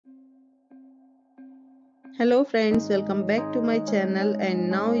Hello friends, welcome back to my channel, and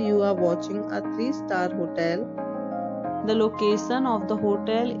now you are watching a 3-star hotel. The location of the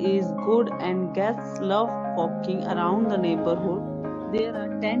hotel is good and guests love walking around the neighborhood. There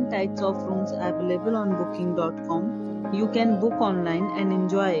are 10 types of rooms available on booking.com. You can book online and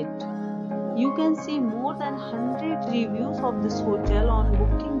enjoy it. You can see more than 100 reviews of this hotel on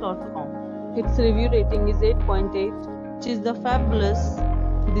booking.com. Its review rating is 8.8, which is the fabulous.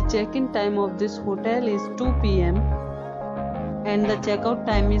 The check-in time of this hotel is 2 p.m. and the checkout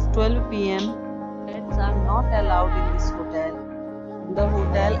time is 12 p.m. Pets are not allowed in this hotel. The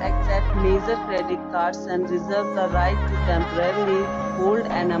hotel accepts major credit cards and reserves the right to temporarily hold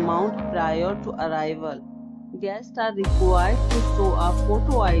an amount prior to arrival. Guests are required to show a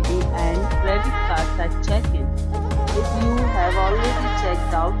photo ID and credit cards at check-in. If you have already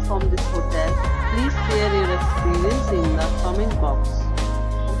checked out from this hotel, please share your experience in the comment box.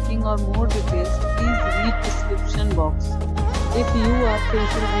 Or more details, please read description box. If you are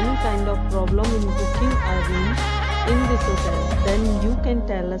facing any kind of problem in booking a room in this hotel, then you can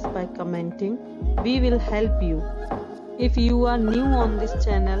tell us by commenting. We will help you. If you are new on this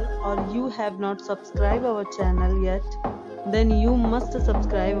channel or you have not subscribed our channel yet, then you must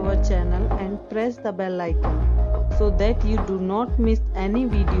subscribe our channel and press the bell icon so that you do not miss any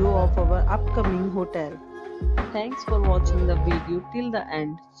video of our upcoming hotel. Thanks for watching the video till the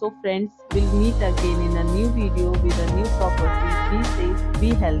end. So friends, we'll meet again in a new video with a new property. Be safe, be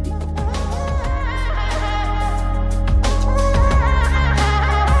healthy.